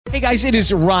Hey guys, it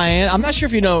is Ryan. I'm not sure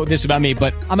if you know this about me,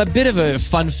 but I'm a bit of a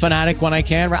fun fanatic when I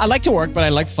can. I like to work, but I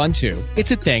like fun too.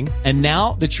 It's a thing. And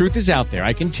now the truth is out there.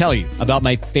 I can tell you about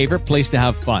my favorite place to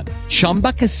have fun.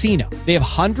 Chumba Casino. They have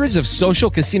hundreds of social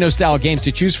casino style games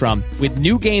to choose from with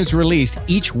new games released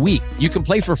each week. You can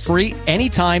play for free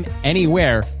anytime,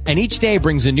 anywhere. And each day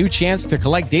brings a new chance to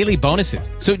collect daily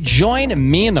bonuses. So join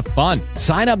me in the fun.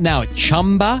 Sign up now at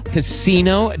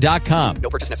ChumbaCasino.com. No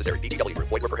purchase necessary. VGW.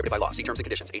 Void where prohibited by law. See terms and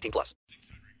conditions. 18+.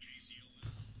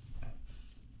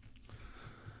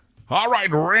 All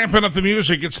right, ramping up the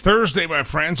music. It's Thursday, my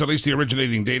friends, at least the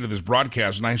originating date of this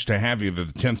broadcast. Nice to have you. The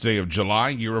 10th day of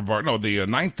July, the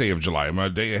 9th day of July. I'm a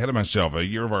day ahead of myself, a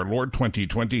year of our Lord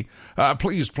 2020.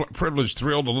 Pleased, privileged,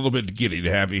 thrilled, a little bit giddy to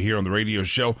have you here on the radio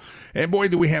show. And boy,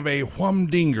 do we have a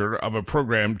humdinger of a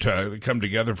program to come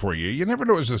together for you. You never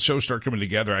know as the shows start coming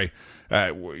together.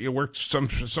 You work some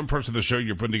parts of the show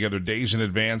you're putting together days in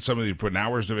advance. Some of you putting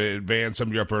hours in advance. Some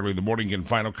of you up early in the morning getting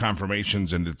final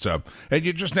confirmations, and it's and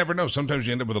you just never know. Sometimes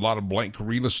you end up with a lot of blank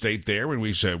real estate there when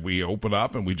we open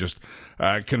up and we just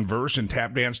converse and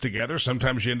tap dance together.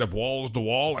 Sometimes you end up walls to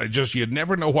wall. You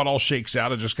never know what all shakes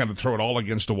out. And just kind of throw it all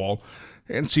against a wall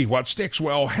and see what sticks.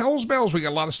 Well, hell's bells, we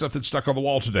got a lot of stuff that's stuck on the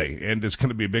wall today, and it's going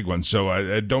to be a big one.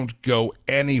 So don't go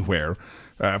anywhere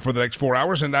for the next 4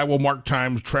 hours, and I will mark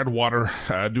time, tread water,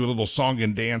 do a little song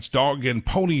and dance, dog and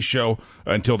pony show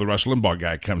until the Rush Limbaugh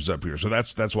guy comes up here. So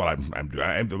that's what I'm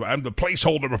doing. I'm the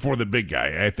placeholder before the big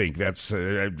guy. I think that's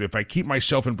if I keep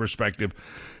myself in perspective,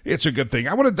 it's a good thing.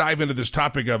 I want to dive into this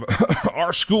topic of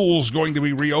our schools going to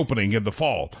be reopening in the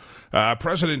fall.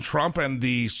 President Trump and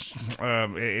the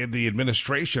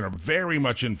administration are very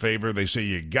much in favor. They say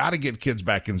you got to get kids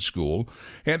back in school.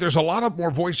 And there's a lot of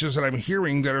more voices that I'm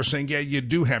hearing that are saying, yeah, you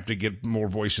do have to get more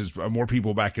voices, more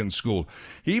people back in school.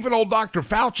 Even old Dr.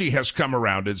 Fauci has come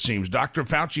around, it seems. Dr.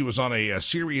 Fauci was on a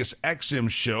Sirius XM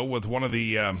show with one of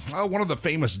the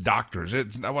famous doctors.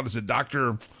 What is it,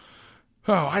 Dr.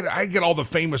 Oh, I get all the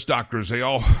famous doctors. They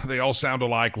all sound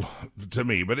alike to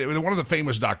me. But one of the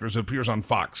famous doctors appears on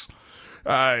Fox.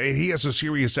 He has a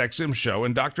Sirius XM show,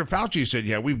 and Dr. Fauci said,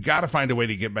 yeah, we've got to find a way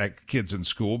to get back kids in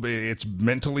school. It's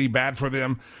mentally bad for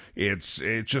them. It's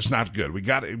just not good. We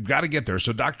got to get there.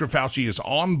 So Dr. Fauci is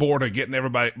on board of getting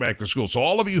everybody back to school. So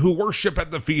all of you who worship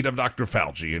at the feet of Dr.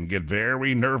 Fauci and get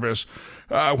very nervous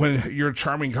when your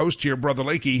charming host here, Brother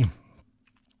Lakey,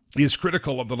 is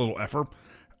critical of the little effort,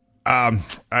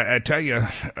 I tell you,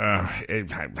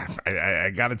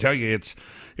 I got to tell you,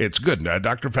 it's good.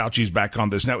 Dr. Fauci's back on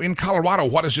this. Now, in Colorado,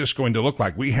 what is this going to look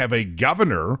like? We have a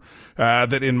governor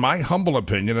that, in my humble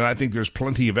opinion, and I think there's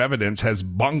plenty of evidence, has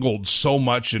bungled so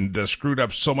much and screwed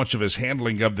up so much of his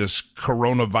handling of this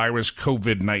coronavirus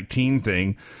COVID-19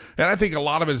 thing. And I think a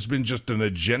lot of it has been just an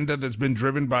agenda that's been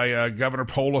driven by Governor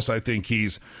Polis. I think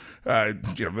he's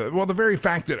the very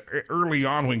fact that early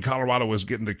on when Colorado was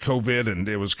getting the COVID and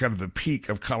it was kind of the peak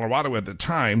of Colorado at the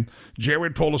time,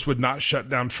 Jared Polis would not shut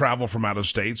down travel from out of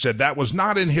state, said that was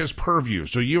not in his purview.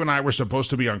 So you and I were supposed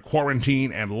to be on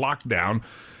quarantine and lockdown.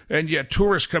 And yet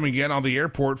tourists coming in on the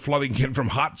airport, flooding in from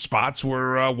hot spots,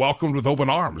 were welcomed with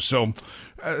open arms. So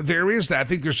there is that. I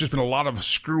think there's just been a lot of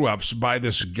screw-ups by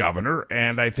this governor,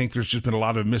 and I think there's just been a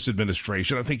lot of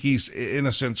misadministration. I think he's, in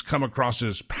a sense, come across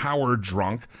as power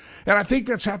drunk. And I think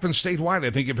that's happened statewide.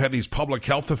 I think you've had these public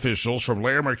health officials from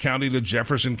Larimer County to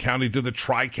Jefferson County to the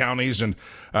Tri-Counties, and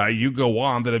you go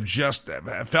on, that have just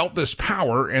felt this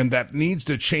power, and that needs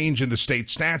to change in the state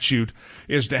statute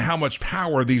as to how much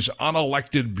power these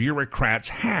unelected bureaucrats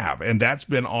have, and that's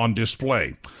been on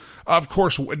display. Of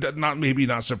course,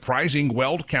 not surprising,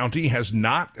 Weld County has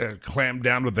not clamped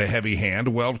down with a heavy hand.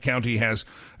 Weld County has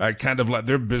kind of let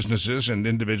their businesses and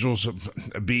individuals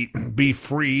be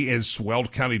free, as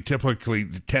Weld County typically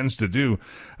tends to do.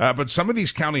 But some of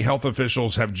these county health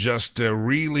officials have just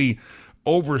really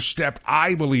overstepped,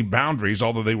 I believe, boundaries,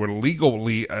 although they were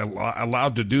legally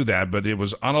allowed to do that, but it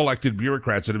was unelected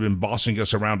bureaucrats that have been bossing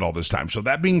us around all this time. So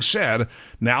that being said,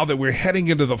 now that we're heading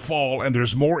into the fall and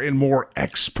there's more and more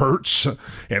experts,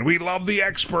 and we love the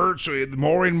experts,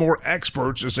 more and more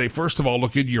experts say, first of all,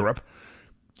 look at Europe.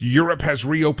 Europe has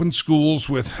reopened schools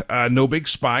with no big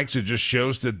spikes. It just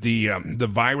shows that the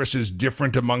virus is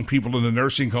different among people in the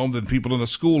nursing home than people in the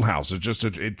schoolhouse.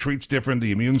 It treats different.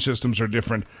 The immune systems are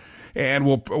different. And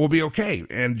we'll be okay.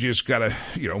 And just got to,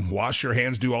 wash your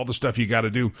hands, do all the stuff you got to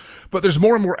do. But there's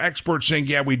more and more experts saying,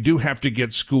 yeah, we do have to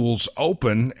get schools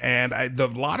open. And a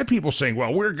lot of people saying,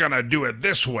 well, we're going to do it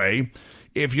this way.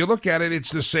 if you look at it,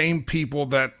 it's the same people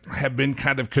that have been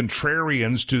kind of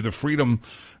contrarians to the freedom,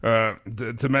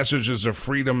 the messages of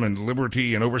freedom and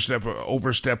liberty and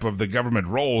overstep of the government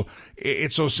role.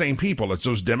 It's those same people. It's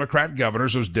those Democrat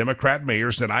governors, those Democrat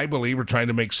mayors that I believe are trying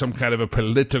to make some kind of a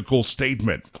political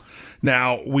statement.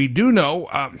 Now, we do know,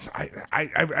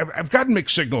 I've gotten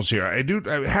mixed signals here.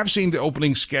 I have seen the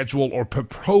opening schedule or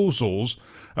proposals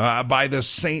by the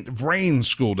St. Vrain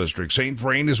School District. St.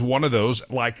 Vrain is one of those.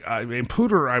 Like in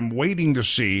Poudre, I'm waiting to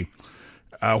see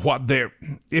what they're.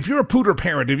 If you're a Poudre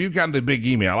parent, if you've gotten the big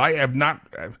email, I have not.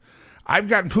 I've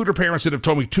gotten Poudre parents that have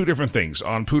told me two different things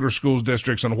on Poudre school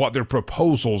districts and what their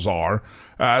proposals are.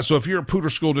 So if you're a Poudre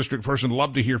school district person, I'd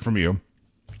love to hear from you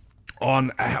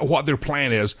on what their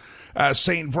plan is.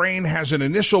 St. Vrain has an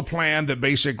initial plan that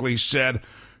basically said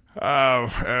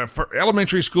for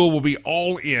elementary school will be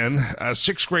all in,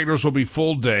 sixth graders will be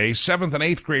full day, seventh and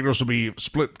eighth graders will be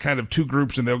split kind of two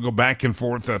groups, and they'll go back and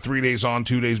forth 3 days on,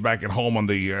 2 days back at home on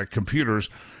the computers.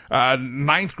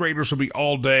 Ninth graders will be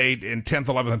all day, and 10th,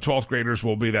 11th, and 12th graders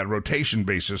will be that rotation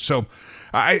basis. So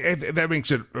that makes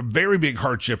it a very big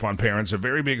hardship on parents, a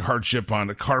very big hardship on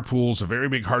carpools, a very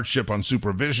big hardship on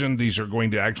supervision. These are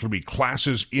going to actually be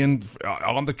classes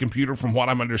on the computer, from what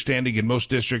I'm understanding in most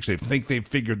districts. They think they've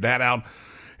figured that out.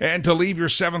 And to leave your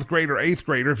seventh grader, eighth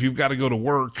grader, if you've got to go to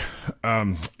work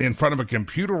in front of a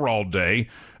computer all day,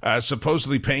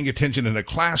 supposedly paying attention in a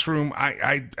classroom,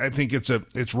 I think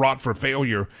it's wrought for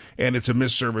failure, and it's a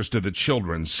misservice to the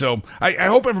children. So I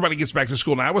hope everybody gets back to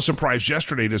school. Now, I was surprised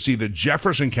yesterday to see the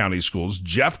Jefferson County Schools,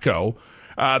 Jeffco,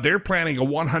 they're planning a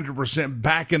 100%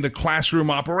 back into classroom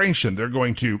operation. They're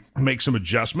going to make some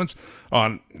adjustments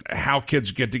on how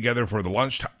kids get together for the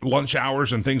lunch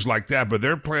hours and things like that, but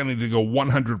they're planning to go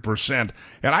 100%.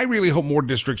 And I really hope more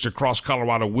districts across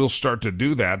Colorado will start to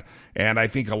do that. And I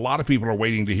think a lot of people are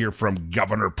waiting to hear from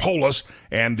Governor Polis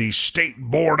and the State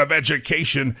Board of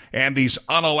Education and these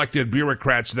unelected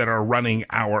bureaucrats that are running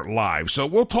our lives. So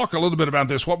we'll talk a little bit about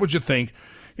this. What would you think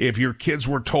if your kids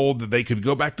were told that they could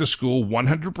go back to school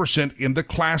 100% in the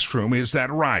classroom? Is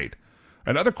that right?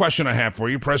 Another question I have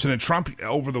for you, President Trump,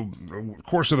 over the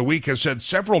course of the week, has said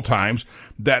several times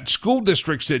that school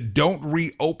districts that don't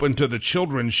reopen to the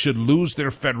children should lose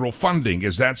their federal funding.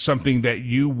 Is that something that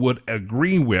you would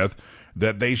agree with,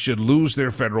 that they should lose their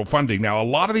federal funding? Now, a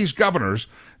lot of these governors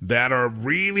that are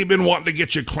really been wanting to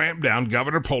get you clamped down,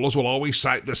 Governor Polis will always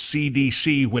cite the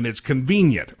CDC when it's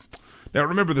convenient. Now,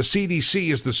 remember, the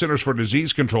CDC is the Centers for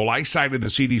Disease Control. I cited the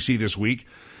CDC this week,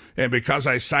 and because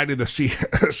I cited the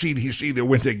CDC that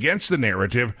went against the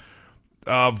narrative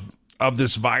of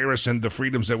this virus and the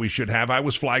freedoms that we should have, I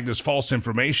was flagged as false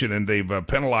information, and they've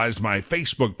penalized my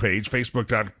Facebook page,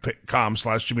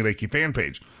 facebook.com/Jimmy Lakey fan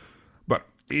page. But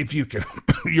if you can,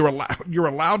 you're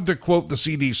allowed to quote the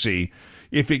CDC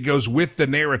if it goes with the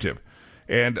narrative.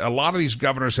 And a lot of these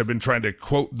governors have been trying to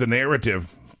quote the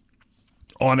narrative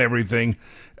on everything,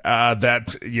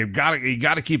 that you got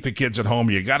to keep the kids at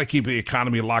home. You got to keep the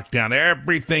economy locked down.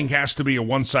 Everything has to be a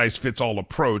one-size-fits-all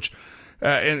approach.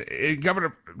 And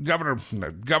Governor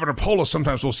Polis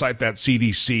sometimes will cite that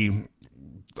CDC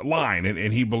line,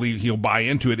 and he'll buy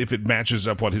into it if it matches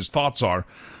up what his thoughts are.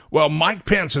 Well, Mike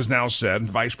Pence has now said,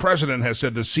 Vice President has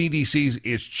said, the CDC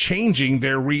is changing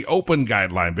their reopen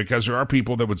guideline, because there are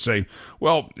people that would say,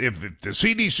 well, if the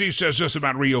CDC says this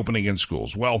about reopening in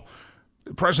schools, well,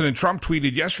 President Trump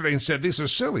tweeted yesterday and said, this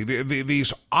is silly.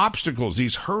 These obstacles,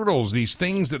 these hurdles, these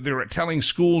things that they're telling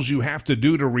schools you have to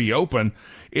do to reopen,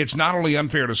 it's not only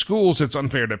unfair to schools, it's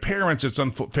unfair to parents, it's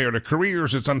unfair to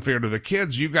careers, it's unfair to the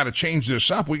kids. You've got to change this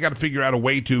up. We got to figure out a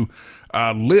way to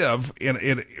live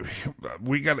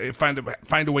we got to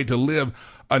find a way to live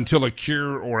until a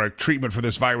cure or a treatment for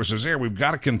this virus is there. We've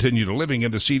got to continue to living,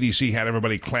 and the CDC had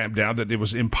everybody clamped down that it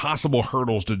was impossible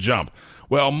hurdles to jump.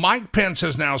 Well, Mike Pence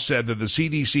has now said that the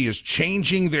CDC is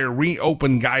changing their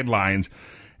reopen guidelines,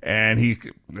 and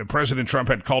President Trump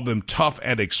had called them tough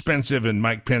and expensive, and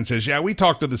Mike Pence says, yeah, we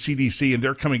talked to the CDC, and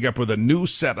they're coming up with a new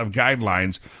set of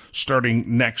guidelines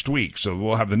starting next week. So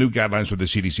we'll have the new guidelines with the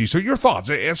CDC. So your thoughts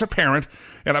as a parent,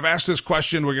 and I've asked this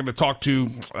question. We're going to talk to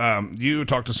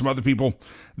talk to some other people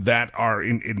that are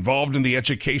involved in the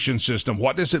education system.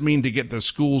 What does it mean to get the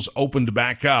schools opened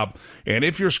back up? And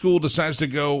if your school decides to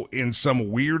go in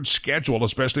some weird schedule,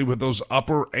 especially with those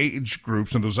upper age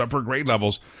groups and those upper grade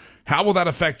levels, how will that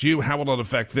affect you? How will it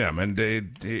affect them? And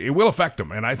it will affect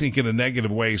them, and I think in a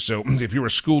negative way. So if you're a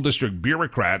school district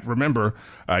bureaucrat, remember,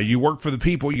 you work for the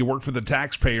people, you work for the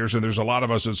taxpayers, and there's a lot of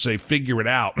us that say, figure it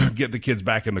out, get the kids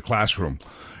back in the classroom.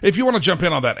 If you want to jump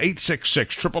in on that,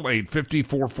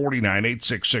 866-888-5449,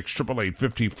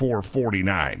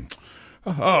 866-888-5449.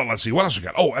 Oh, let's see. What else we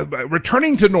got? Oh,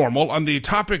 returning to normal. On the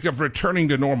topic of returning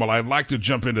to normal, I'd like to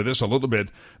jump into this a little bit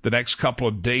the next couple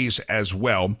of days as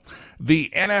well.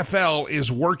 The NFL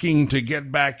is working to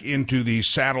get back into the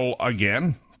saddle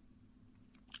again.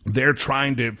 They're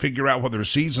trying to figure out what their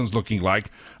season's looking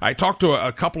like. I talked to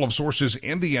a couple of sources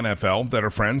in the NFL that are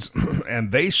friends,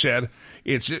 and they said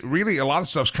it's really a lot of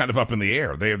stuff's kind of up in the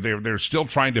air. They're still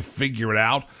trying to figure it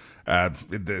out.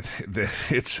 They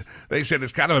said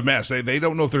it's kind of a mess. They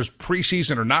don't know if there's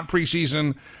preseason or not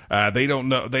preseason. They don't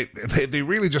know. They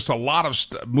really just a lot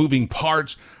of moving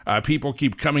parts. People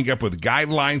keep coming up with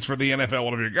guidelines for the NFL.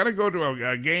 Well, if you're going to go to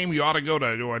a game, you ought to go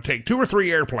to take 2 or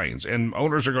 3 airplanes. And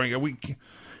owners are going,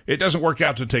 it doesn't work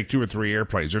out to take 2 or 3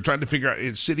 airplanes. They're trying to figure out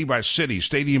it's city by city,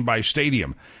 stadium by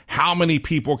stadium, how many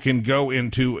people can go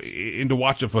into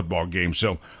watch a football game.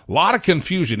 So a lot of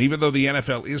confusion, even though the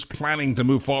NFL is planning to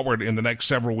move forward in the next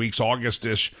several weeks,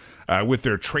 August-ish, with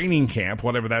their training camp,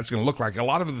 whatever that's going to look like. A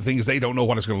lot of the things they don't know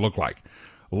what it's going to look like.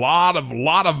 A lot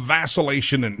of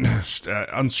vacillation and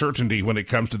uncertainty when it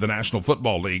comes to the National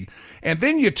Football League. And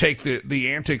then you take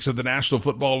the antics of the National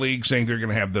Football League saying they're going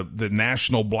to have the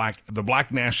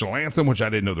Black National Anthem, which I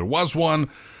didn't know there was one.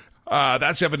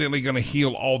 That's evidently going to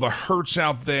heal all the hurts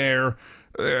out there.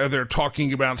 They're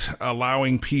talking about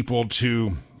allowing people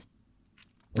to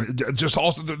just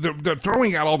also, they're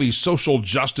throwing out all these social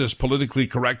justice, politically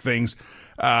correct things.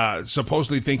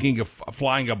 Supposedly thinking of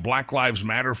flying a Black Lives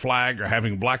Matter flag or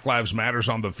having Black Lives Matters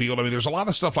on the field. I mean, there's a lot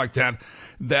of stuff like that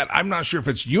I'm not sure if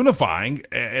it's unifying,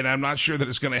 and I'm not sure that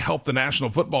it's going to help the National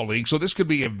Football League. So this could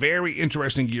be a very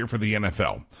interesting year for the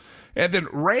NFL. And then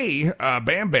Ray,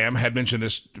 Bam Bam, had mentioned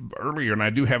this earlier, and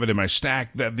I do have it in my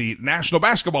stack, that the National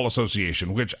Basketball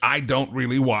Association, which I don't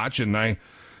really watch, and I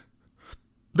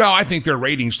think their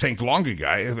ratings tanked long ago.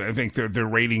 I think their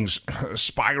ratings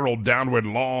spiraled downward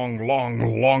long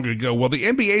ago. Well, the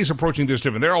NBA is approaching this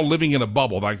different. They're all living in a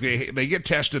bubble. Like they get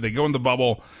tested, they go in the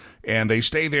bubble, and they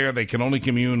stay there. They can only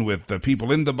commune with the people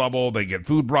in the bubble. They get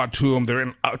food brought to them. They're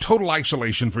in total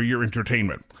isolation for your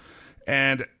entertainment.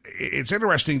 And it's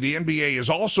interesting, the NBA is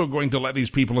also going to let these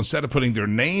people, instead of putting their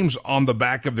names on the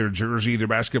back of their jersey, their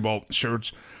basketball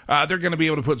shirts, they're going to be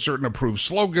able to put certain approved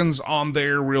slogans on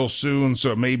there real soon.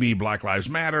 So it may be Black Lives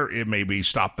Matter, it may be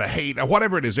Stop the Hate,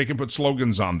 whatever it is, they can put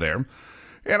slogans on there.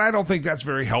 And I don't think that's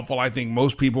very helpful. I think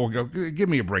most people will go, give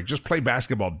me a break, just play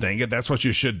basketball, dang it, that's what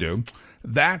you should do.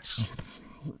 There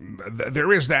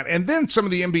is that. And then some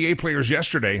of the NBA players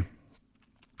yesterday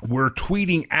were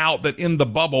tweeting out that in the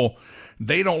bubble,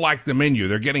 they don't like the menu.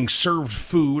 They're getting served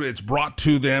food. It's brought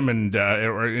to them and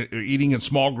or eating in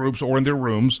small groups or in their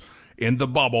rooms in the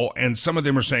bubble. And some of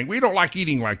them are saying, we don't like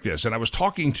eating like this. And I was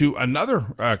talking to another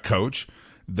coach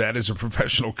that is a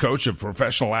professional coach of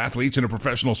professional athletes in a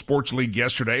professional sports league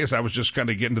yesterday, as I was just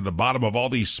kind of getting to the bottom of all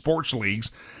these sports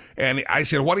leagues. And I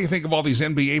said, what do you think of all these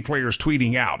NBA players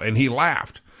tweeting out? And he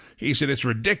laughed. He said, it's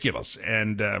ridiculous.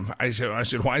 And I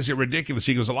said, why is it ridiculous?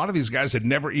 He goes, a lot of these guys had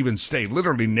never even stayed,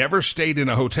 literally never stayed in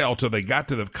a hotel till they got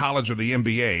to the college or the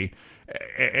NBA.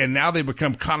 And now they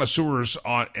become connoisseurs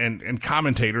on and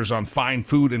commentators on fine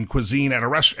food and cuisine at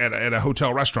a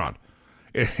hotel restaurant.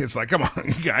 It's like, come on,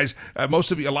 you guys. A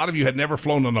lot of you had never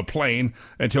flown on a plane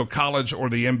until college or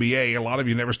the NBA. A lot of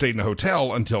you never stayed in a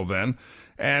hotel until then.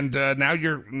 And now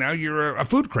you're a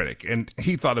food critic. And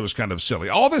he thought it was kind of silly.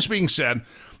 All this being said,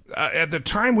 at the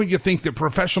time when you think that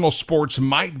professional sports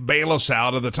might bail us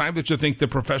out, at the time that you think that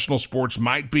professional sports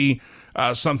might be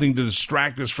something to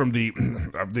distract us from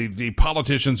the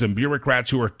politicians and bureaucrats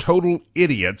who are total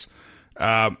idiots,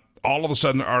 all of a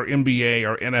sudden our NBA,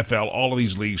 our NFL, all of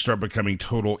these leagues start becoming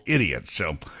total idiots.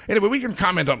 So anyway, we can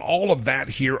comment on all of that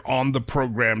here on the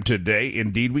program today.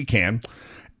 Indeed, we can.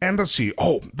 And let's see.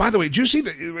 Oh, by the way, did you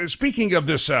see speaking of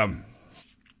this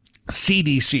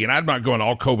CDC, and I'm not going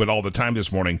all COVID all the time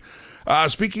this morning.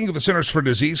 Speaking of the Centers for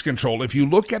Disease Control, if you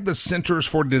look at the Centers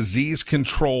for Disease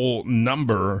Control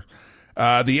number,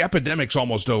 the epidemic's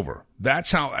almost over.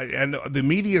 That's how, and the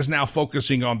media is now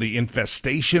focusing on the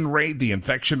infestation rate, the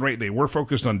infection rate. They were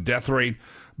focused on death rate,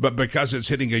 but because it's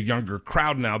hitting a younger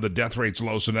crowd now, the death rate's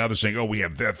low. So now they're saying, oh, we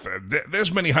have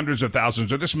this many hundreds of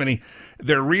thousands or this many.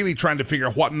 They're really trying to figure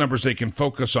out what numbers they can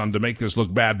focus on to make this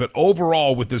look bad. But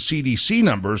overall, with the CDC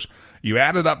numbers, you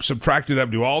add it up, subtract it up,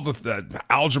 do all the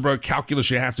algebra calculus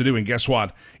you have to do, and guess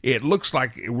what? It looks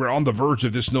like we're on the verge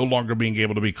of this no longer being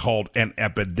able to be called an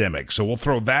epidemic. So we'll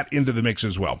throw that into the mix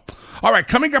as well. All right,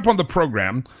 coming up on the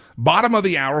program, bottom of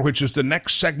the hour, which is the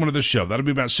next segment of the show. That'll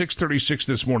be about 6:36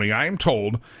 this morning. I am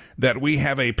told that we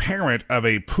have a parent of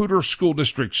a Poudre School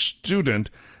District student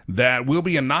that will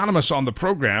be anonymous on the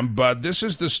program, but this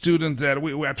is the student that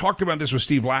I talked about this with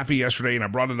Steve Laffey yesterday, and I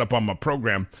brought it up on my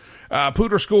program.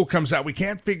 Poudre School comes out. We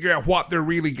can't figure out what they're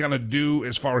really going to do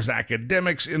as far as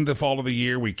academics in the fall of the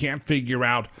year. We can't figure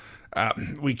out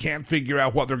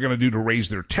what they're going to do to raise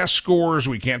their test scores.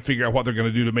 We can't figure out what they're going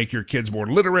to do to make your kids more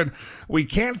literate. We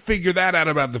can't figure that out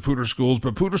about the Poudre schools,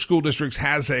 but Poudre School Districts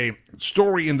has a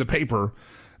story in the paper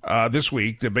this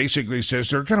week that basically says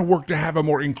they're going to work to have a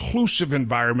more inclusive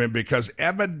environment because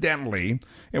evidently,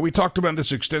 and we talked about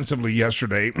this extensively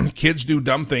yesterday, kids do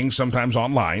dumb things sometimes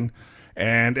online,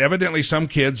 and evidently some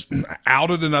kids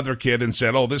outed another kid and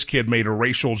said, oh, this kid made a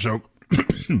racial joke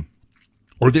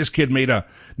or this kid made a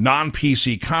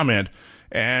non-PC comment.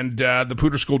 And the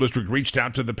Poudre School District reached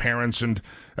out to the parents and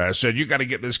said, you got to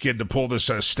get this kid to pull this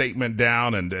statement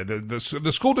down. And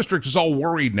the school district is all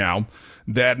worried now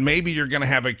that maybe you're going to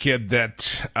have a kid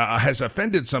that has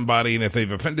offended somebody. And if they've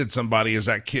offended somebody, is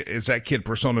that kid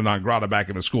persona non grata back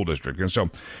in the school district? And so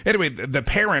anyway, the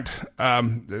parent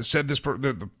said this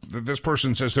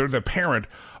person says they're the parent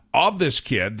of this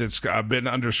kid that's been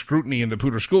under scrutiny in the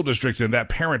Poudre School District, and that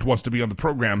parent wants to be on the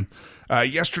program.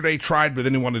 Yesterday tried, but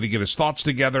then he wanted to get his thoughts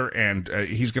together, and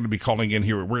he's going to be calling in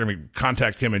here. We're going to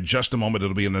contact him in just a moment.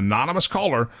 It'll be an anonymous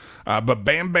caller, but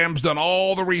Bam Bam's done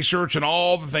all the research and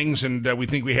all the things, and we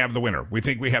think we have the winner. We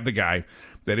think we have the guy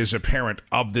that is a parent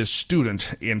of this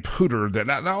student in Poudre.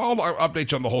 Now I'll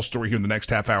update you on the whole story here in the next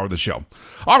half hour of the show.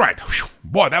 All right. Whew.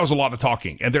 Boy, that was a lot of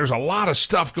talking, and there's a lot of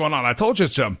stuff going on. I told you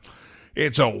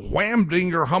it's a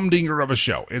wham-dinger, humdinger of a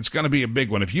show. It's going to be a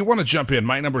big one. If you want to jump in,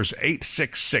 my number is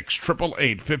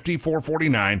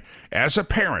 866-888-5449. As a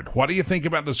parent, what do you think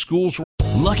about the schools?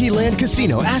 Lucky Land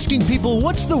Casino, asking people,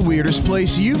 what's the weirdest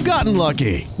place you've gotten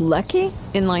lucky? Lucky?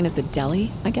 In line at the deli,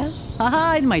 I guess?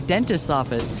 Aha, in my dentist's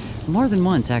office. More than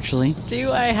once, actually.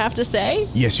 Do I have to say?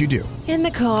 Yes, you do. In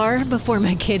the car before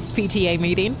my kids' PTA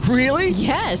meeting. Really?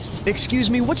 Yes.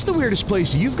 Excuse me, what's the weirdest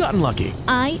place you've gotten lucky?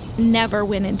 I never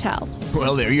win and tell.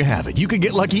 Well, there you have it. You can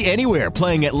get lucky anywhere,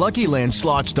 playing at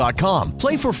LuckyLandSlots.com.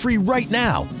 Play for free right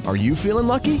now. Are you feeling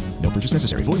lucky? No purchase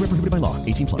necessary. Void where prohibited by law.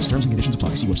 18 plus. Terms and conditions apply.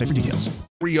 See website for details.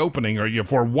 Reopening, are you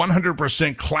for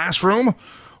 100% classroom?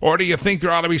 Or do you think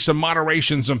there ought to be some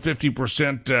moderation, some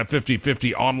 50%,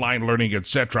 50-50 online learning,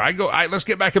 etc.? Let's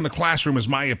get back in the classroom is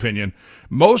my opinion.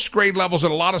 Most grade levels,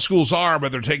 and a lot of schools are,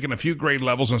 but they're taking a few grade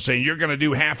levels and saying you're going to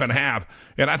do half and half.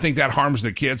 And I think that harms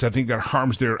the kids. I think that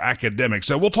harms their academics.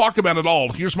 So we'll talk about it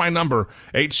all. Here's my number,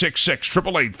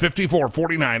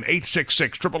 866-888-5449,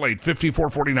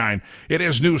 866-888-5449. It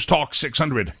is News Talk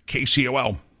 600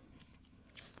 KCOL.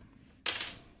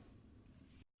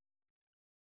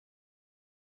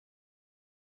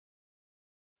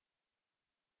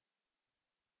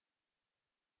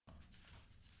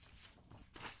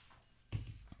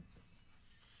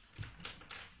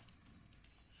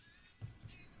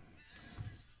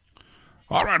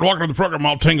 All right, welcome to the program.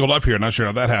 All tangled up here. Not sure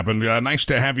how that happened. Nice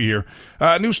to have you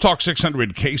here. News Talk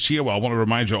 600 KCOL. I want to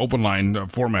remind you, open line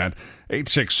format,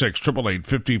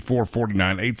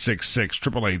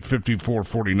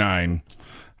 866-888-5449,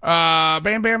 866-888-5449.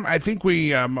 Bam Bam, I think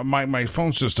my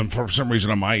phone system, for some reason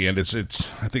on my end, I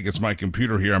think it's my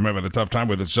computer here. I'm having a tough time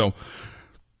with it. So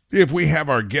if we have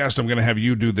our guest, I'm going to have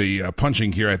you do the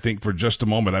punching here, I think, for just a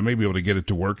moment. I may be able to get it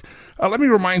to work. Let me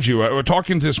remind you, we're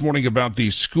talking this morning about the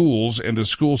schools and the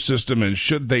school system and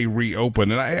should they reopen.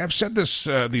 And I have said this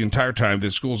the entire time,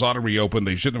 that schools ought to reopen.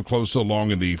 They shouldn't have closed so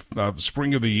long in the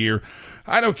spring of the year.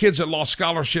 I know kids that lost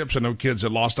scholarships. I know kids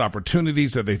that lost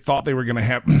opportunities that they thought they were going to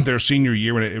have their senior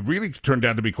year. And it really turned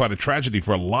out to be quite a tragedy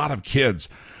for a lot of kids.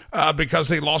 Because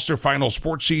they lost their final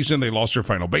sports season, they lost their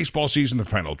final baseball season, their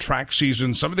final track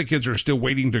season. Some of the kids are still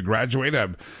waiting to graduate.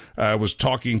 I was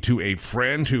talking to a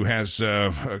friend who has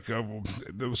this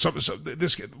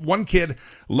one kid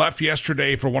left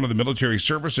yesterday for one of the military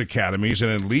service academies,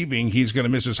 and in leaving, he's going to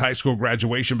miss his high school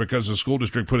graduation because the school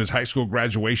district put his high school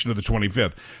graduation to the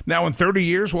 25th. Now, in 30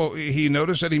 years, will he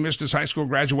notice that he missed his high school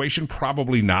graduation?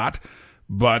 Probably not.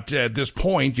 But at this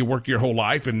point, you work your whole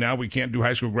life, and now we can't do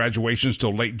high school graduations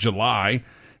till late July,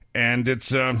 and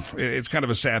it's kind of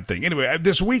a sad thing. Anyway,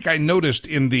 this week I noticed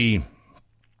in the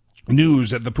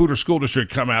news that the Poudre School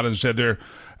District come out and said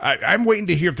I'm waiting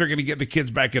to hear if they're going to get the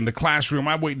kids back in the classroom.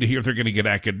 I'm waiting to hear if they're going to get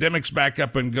academics back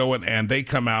up and going, and they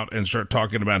come out and start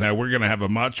talking about how we're going to have a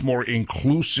much more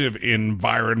inclusive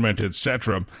environment,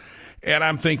 etc. And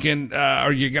I'm thinking,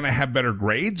 are you going to have better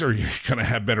grades? Are you going to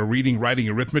have better reading, writing,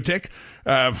 arithmetic?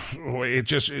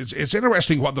 It's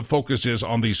interesting what the focus is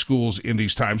on these schools in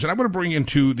these times. And I'm going to bring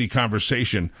into the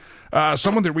conversation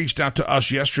someone that reached out to us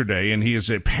yesterday, and he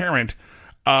is a parent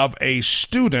of a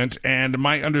student. And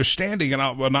my understanding, and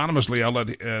anonymously, I'll let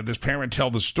this parent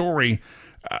tell the story.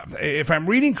 If I'm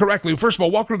reading correctly, first of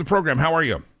all, welcome to the program. How are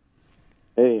you?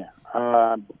 Hey,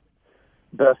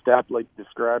 best aptly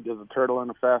described as a turtle in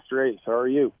a fast race. How are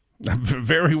you?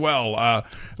 Very well.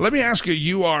 Let me ask you,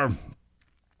 you are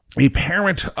a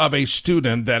parent of a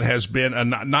student that has been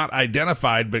not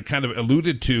identified but kind of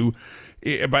alluded to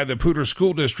by the Poudre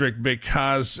School District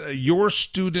because your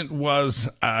student was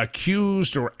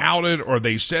accused or outed, or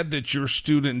they said that your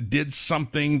student did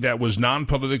something that was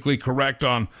non-politically correct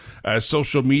on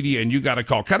social media, and you got a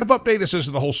call. Kind of update us as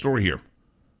to the whole story here.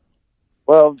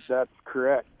 Well, that's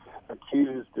correct.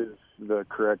 Accused is the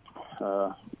correct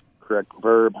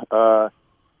verb.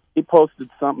 He posted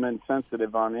something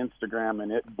insensitive on Instagram,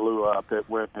 and it blew up. It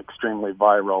went extremely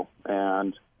viral,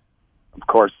 and of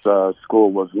course,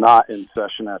 school was not in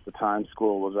session at the time.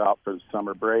 School was out for the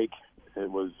summer break.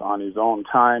 It was on his own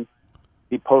time.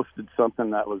 He posted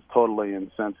something that was totally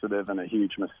insensitive and a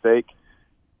huge mistake,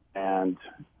 and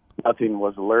nothing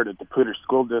was alerted to Poudre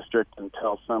School District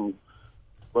until some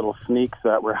little sneaks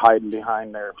that were hiding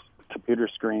behind their computer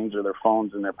screens or their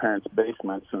phones in their parents'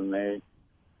 basements, and they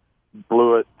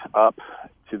blew it up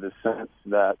to the sense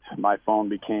that my phone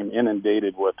became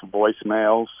inundated with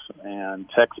voicemails and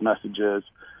text messages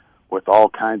with all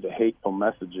kinds of hateful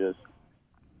messages.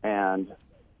 And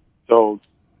so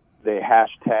they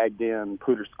hashtagged in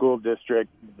Poudre School District,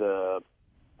 the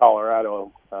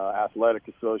Colorado Athletic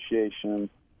Association,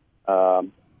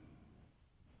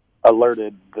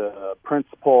 alerted the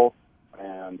principal,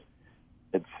 and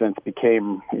it since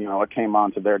became, it came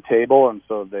onto their table, and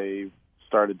so they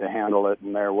started to handle it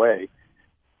in their way.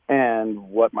 And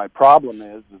what my problem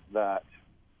is that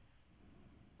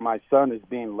my son is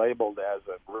being labeled as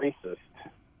a racist,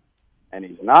 and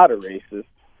he's not a racist.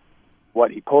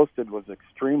 What he posted was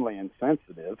extremely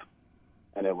insensitive,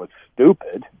 and it was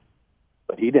stupid,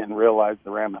 but he didn't realize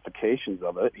the ramifications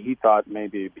of it. He thought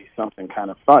maybe it'd be something kind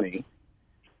of funny,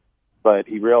 but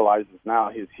he realizes now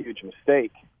his huge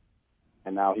mistake,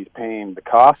 and now he's paying the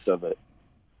cost of it.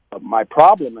 But my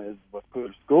problem is with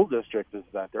Poudre School District is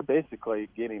that they're basically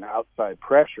getting outside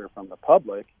pressure from the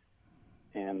public,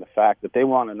 and the fact that they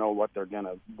want to know what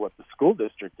the school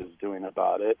district is doing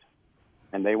about it,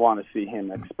 and they want to see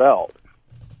him expelled.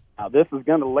 Now, this is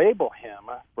going to label him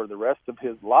for the rest of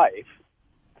his life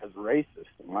as racist.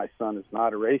 And my son is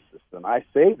not a racist, and I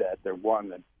say that they're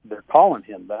calling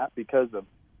him that because of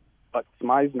what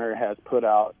Smeisner has put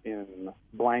out in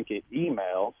blanket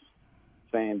emails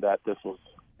saying that this was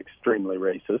extremely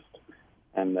racist,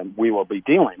 and then we will be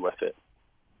dealing with it.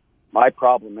 My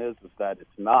problem is that it's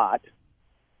not.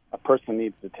 A person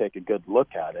needs to take a good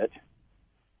look at it,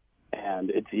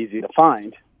 and it's easy to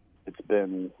find. It's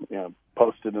been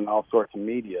posted in all sorts of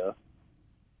media.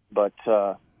 But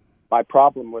my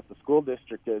problem with the school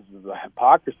district is the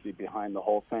hypocrisy behind the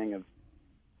whole thing. Of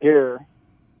here,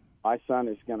 my son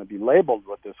is going to be labeled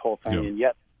with this whole thing, and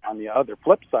yet on the other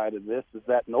flip side of this is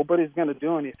that nobody's going to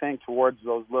do anything towards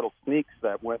those little sneaks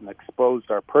that went and exposed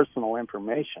our personal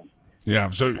information. Yeah,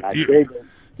 so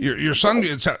your son,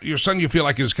 you feel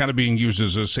like is kind of being used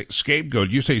as a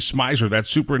scapegoat. You say Smizer, that's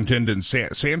Superintendent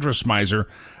Sandra Smizer.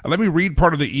 Let me read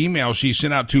part of the email she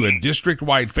sent out to a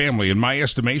district-wide family. In my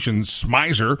estimation,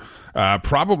 Smizer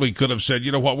probably could have said,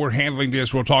 you know what, we're handling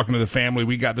this, we're talking to the family,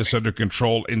 we got this under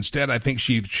control. Instead, I think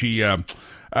she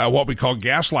what we call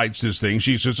gaslights this thing.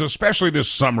 She says, especially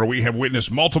this summer, we have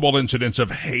witnessed multiple incidents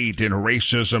of hate and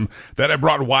racism that have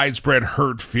brought widespread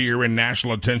hurt, fear, and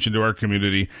national attention to our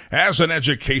community. As an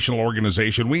educational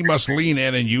organization, we must lean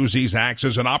in and use these acts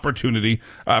as an opportunity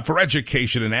for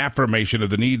education and affirmation of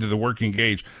the need of the working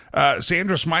age.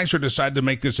 Sandra Smizer decided to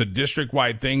make this a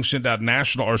district-wide thing, send out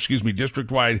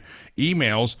district-wide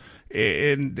emails.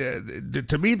 And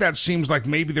to me, that seems like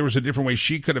maybe there was a different way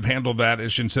she could have handled that.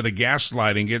 Instead of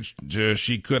gaslighting it,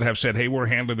 she could have said, hey, we're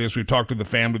handling this. We've talked to the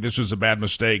family. This was a bad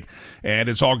mistake. And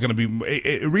it's all going to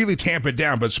be really tamp it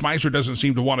down. But Smizer doesn't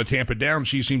seem to want to tamp it down.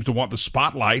 She seems to want the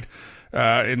spotlight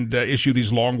and issue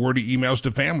these long, wordy emails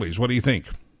to families. What do you think?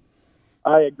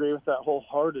 I agree with that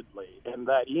wholeheartedly. And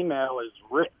that email is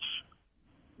rich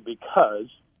because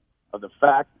of the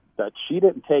fact that she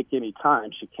didn't take any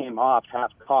time. She came off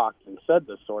half-cocked and said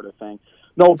this sort of thing.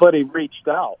 Nobody reached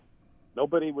out.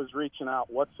 Nobody was reaching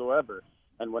out whatsoever.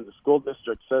 And when the school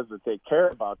district says that they care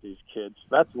about these kids,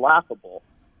 that's laughable.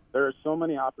 There are so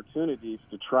many opportunities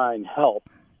to try and help,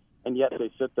 and yet they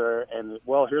sit there and,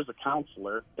 well, here's a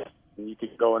counselor, and you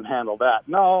could go and handle that.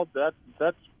 No,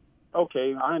 that's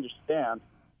okay, I understand.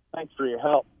 Thanks for your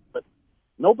help. But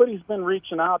nobody's been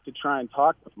reaching out to try and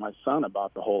talk with my son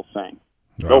about the whole thing.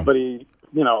 Wow. Nobody,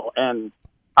 and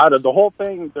out of the whole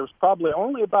thing, there's probably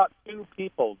only about 2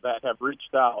 people that have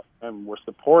reached out and were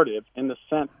supportive in the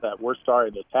sense that we're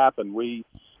sorry this happened. We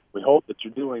hope that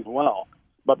you're doing well.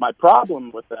 But my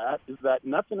problem with that is that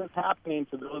nothing is happening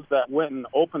to those that went and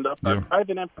opened up our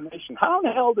private information. How in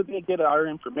the hell did they get our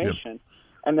information?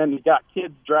 And then you got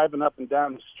kids driving up and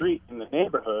down the street in the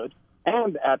neighborhood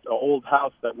and at the old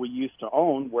house that we used to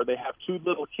own where they have 2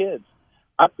 little kids.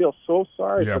 I feel so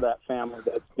sorry for that family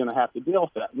that's going to have to deal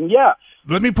with that. And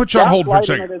let me put you on hold for a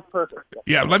second. Is perfect.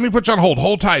 Yeah, let me put you on hold.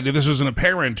 Hold tight. This is a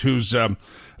parent whose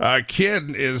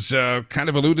kid is kind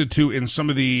of alluded to in some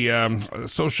of the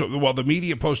the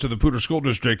media post of the Poudre School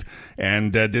District.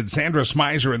 And did Sandra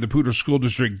Smizer and the Poudre School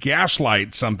District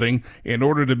gaslight something in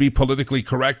order to be politically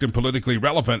correct and politically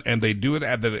relevant? And they do it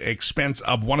at the expense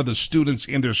of one of the students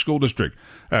in their school district.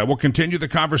 We'll continue the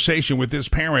conversation with this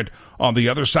parent on the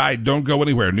other side. Don't go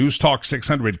anywhere. News Talk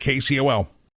 600 KCOL.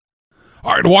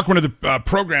 All right, welcome to the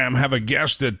program. Have a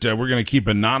guest that we're going to keep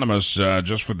anonymous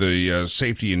just for the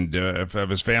safety and of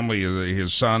his family,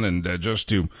 his son, and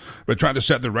but trying to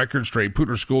set the record straight.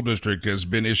 Poudre School District has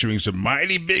been issuing some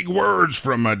mighty big words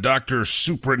from Dr.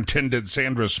 Superintendent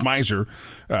Sandra Smizer.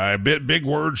 Big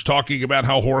words talking about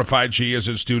how horrified she is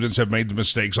that students have made the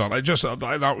mistakes on.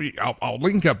 I'll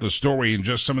link up the story in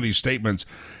just some of these statements.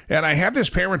 And I have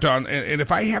this parent on, and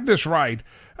if I have this right,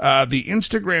 the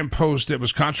Instagram post that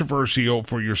was controversial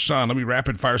for your son, let me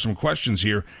rapid fire some questions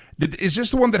here. Is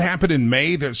this the one that happened in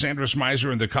May that Sandra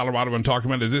Smizer and the Colorado one talking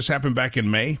about? Did this happen back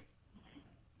in May?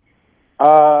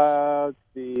 Let's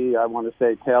see, I want to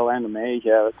say tail end of May.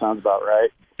 Yeah, that sounds about right.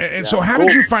 And so how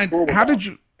did you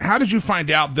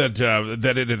find out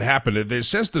that it had happened? It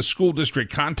says the school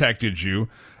district contacted you.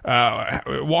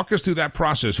 Walk us through that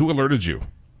process. Who alerted you?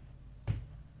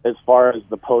 As far as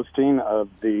the posting of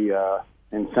the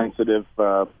insensitive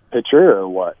picture or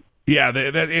what? Yeah,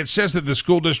 it says that the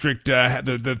school district,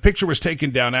 the picture was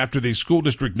taken down after the school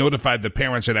district notified the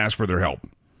parents and asked for their help.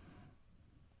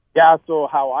 Yeah, so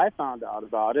how I found out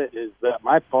about it is that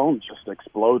my phone just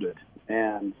exploded.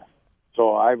 And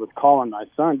so I was calling my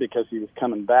son because he was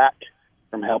coming back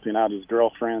from helping out his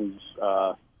girlfriend's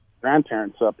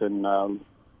grandparents up in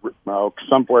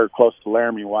somewhere close to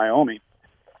Laramie, Wyoming.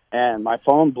 And my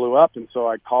phone blew up, and so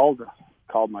I called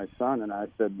my son, and I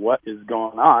said, "What is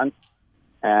going on?"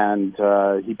 And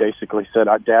he basically said,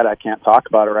 "Dad, I can't talk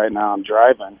about it right now. I'm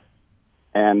driving."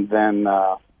 And then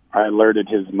I alerted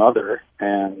his mother,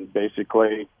 and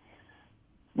basically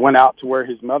went out to where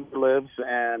his mother lives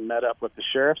and met up with the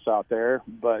sheriffs out there.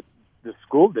 But the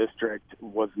school district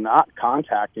was not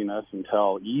contacting us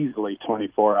until easily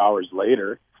 24 hours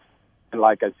later. And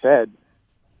like I said,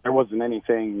 there wasn't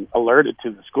anything alerted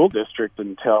to the school district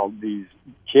until these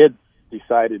kids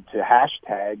decided to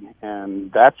hashtag,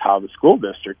 and that's how the school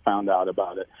district found out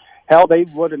about it. Hell, they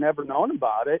would have never known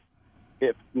about it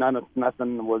if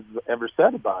nothing was ever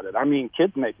said about it. I mean,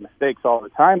 kids make mistakes all the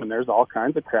time, and there's all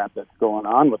kinds of crap that's going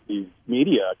on with these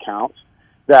media accounts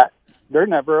that they're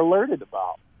never alerted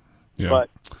about. Yeah. But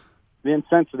the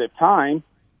insensitive time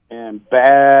and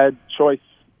bad choice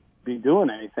be doing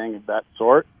anything of that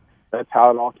sort, that's how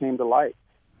it all came to light.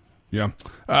 Yeah.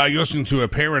 You're listening to a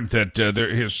parent that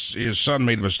his son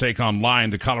made a mistake online.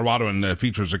 The Coloradoan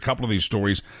features a couple of these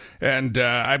stories. And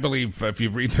I believe if you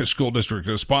read the school district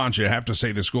response, you have to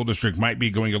say the school district might be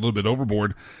going a little bit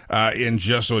overboard in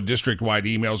just so district-wide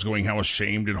emails going how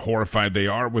ashamed and horrified they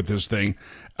are with this thing.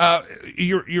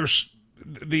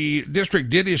 The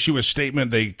district did issue a statement.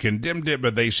 They condemned it,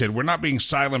 but they said, we're not being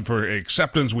silent for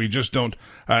acceptance. We just don't,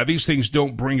 these things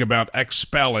don't bring about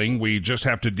expelling. We just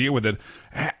have to deal with it.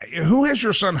 Who has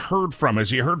your son heard from? Has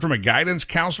he heard from a guidance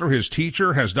counselor, his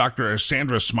teacher? Has Dr.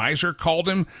 Sandra Smizer called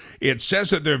him? It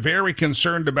says that they're very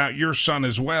concerned about your son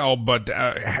as well, but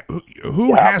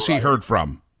who has he heard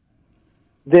from?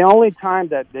 The only time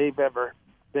that they've ever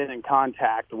been in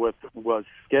contact with was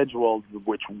scheduled,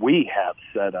 which we have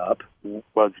set up,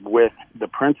 was with the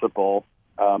principal,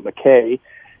 McKay,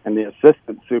 and the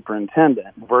assistant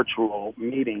superintendent, virtual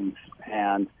meetings.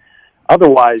 And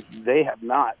otherwise, they have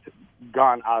not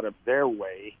gone out of their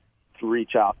way to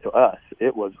reach out to us.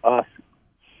 It was us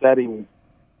setting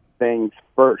things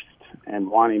first and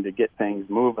wanting to get things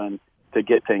moving, to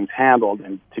get things handled,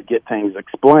 and to get things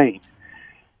explained.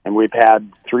 And we've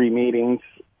had 3 meetings,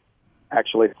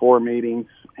 actually 4 meetings,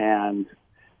 and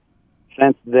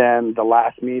since then, the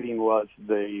last meeting was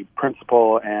the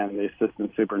principal and the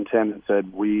assistant superintendent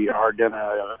said, we are going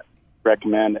to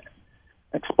recommend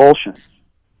expulsion.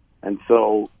 And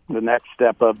so the next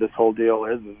step of this whole deal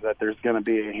is that there's going to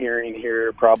be a hearing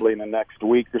here probably in the next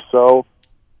week or so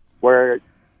where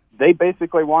they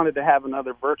basically wanted to have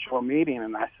another virtual meeting,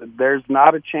 and I said, there's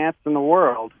not a chance in the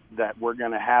world that we're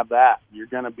going to have that. You're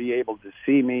going to be able to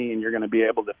see me, and you're going to be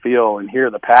able to feel and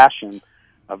hear the passion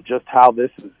of just how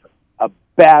this is a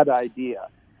bad idea.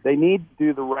 They need to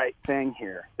do the right thing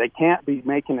here. They can't be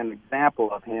making an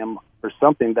example of him for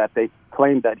something that they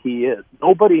claim that he is.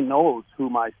 Nobody knows who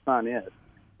my son is.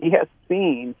 He has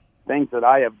seen things that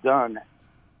I have done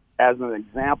as an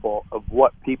example of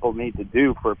what people need to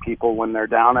do for people when they're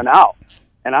down and out.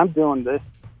 And I'm doing this,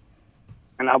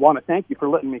 and I want to thank you for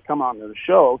letting me come on to the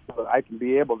show so that I can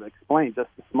be able to explain just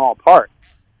a small part.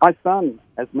 My son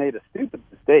has made a stupid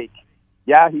mistake.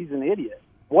 Yeah, he's an idiot.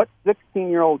 What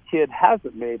 16-year-old kid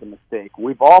hasn't made a mistake?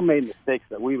 We've all made mistakes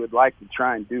that we would like to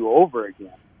try and do over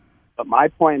again. But my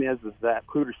point is that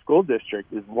Poudre School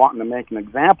District is wanting to make an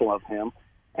example of him,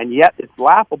 and yet it's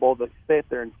laughable to sit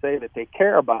there and say that they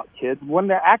care about kids when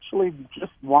they're actually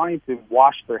just wanting to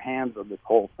wash their hands of this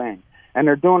whole thing. And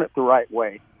they're doing it the right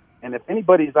way. And if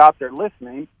anybody's out there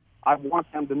listening, I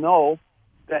want them to know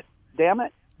that, damn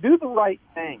it, do the right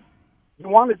thing. You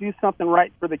want to do something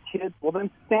right for the kids, well, then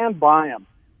stand by them.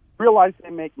 Realize they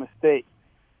make mistakes,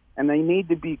 and they need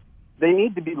to be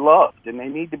loved, and they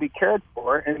need to be cared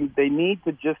for, and they need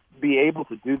to just be able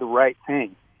to do the right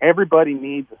thing. Everybody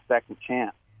needs a second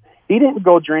chance. He didn't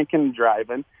go drinking and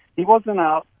driving. He wasn't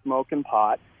out smoking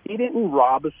pot. He didn't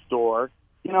rob a store.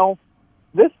 You know,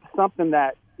 this is something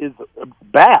that is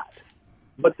bad,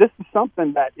 but this is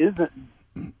something that isn't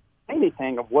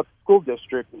anything of what the school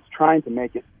district is trying to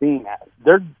make it seem as.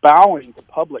 They're bowing to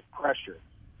public pressure,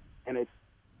 and it's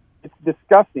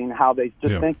disgusting how they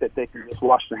just think that they can just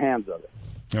wash their hands of it.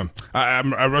 Yeah. I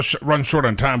run short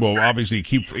on time. We'll obviously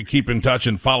keep in touch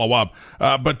and follow up.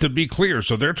 But to be clear,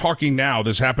 so they're talking now.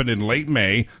 This happened in late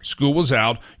May. School was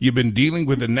out. You've been dealing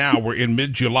with it now. We're in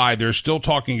mid-July. They're still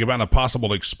talking about a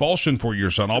possible expulsion for your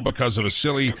son, all because of a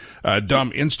silly,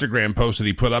 dumb Instagram post that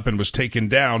he put up and was taken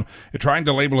down, trying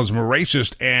to label as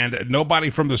racist. And nobody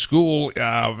from the school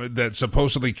that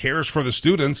supposedly cares for the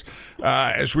students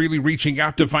is really reaching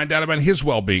out to find out about his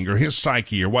well-being or his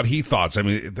psyche or what he thoughts. I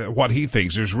mean, what he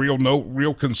thinks. There's no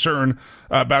real concern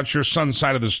about your son's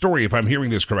side of the story, if I'm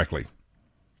hearing this correctly.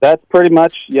 That's pretty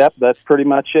much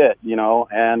it, you know,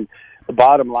 and the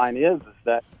bottom line is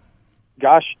that,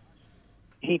 gosh,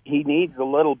 he needs a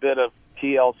little bit of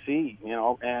TLC, you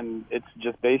know, and it's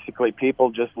just basically people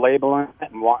just labeling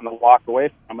it and wanting to walk away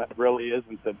from it. It really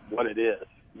isn't what it is,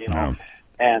 you know.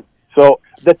 And so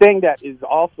the thing that is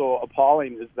also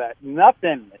appalling is that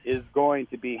nothing is going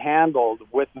to be handled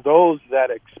with those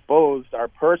that exposed our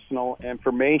personal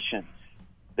information.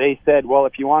 They said, well,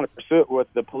 if you want to pursue it with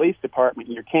the police department,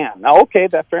 you can. Now, okay,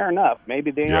 that's fair enough.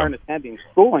 Maybe they aren't attending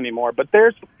school anymore, but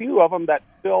there's a few of them that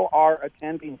still are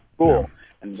attending school,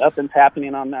 and nothing's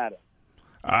happening on that.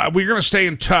 We're going to stay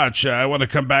in touch. I want to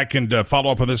come back and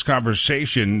follow up on this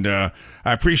conversation. I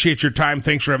appreciate your time.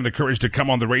 Thanks for having the courage to come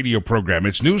on the radio program.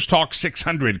 It's News Talk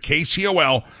 600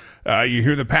 KCOL. You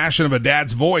hear the passion of a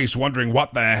dad's voice, wondering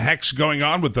what the heck's going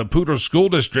on with the Poudre School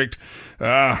District.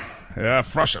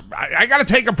 Frustrating. I got to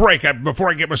take a break before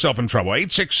I get myself in trouble.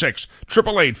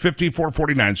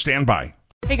 866-888-5449. Stand by.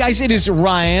 Hey guys, it is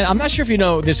Ryan. I'm not sure if you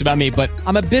know this about me, but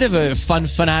I'm a bit of a fun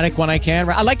fanatic when I can.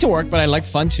 I like to work, but I like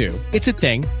fun too. It's a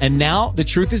thing. And now the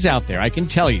truth is out there. I can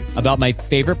tell you about my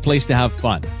favorite place to have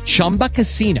fun. Chumba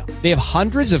Casino. They have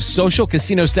hundreds of social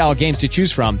casino style games to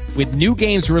choose from with new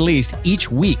games released each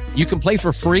week. You can play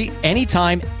for free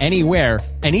anytime, anywhere.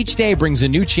 And each day brings a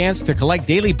new chance to collect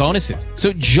daily bonuses.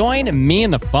 So join me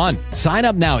in the fun. Sign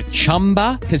up now at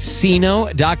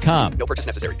ChumbaCasino.com. No purchase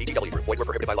necessary. VGW Group. Void where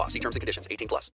prohibited by law. See terms and conditions. 18+.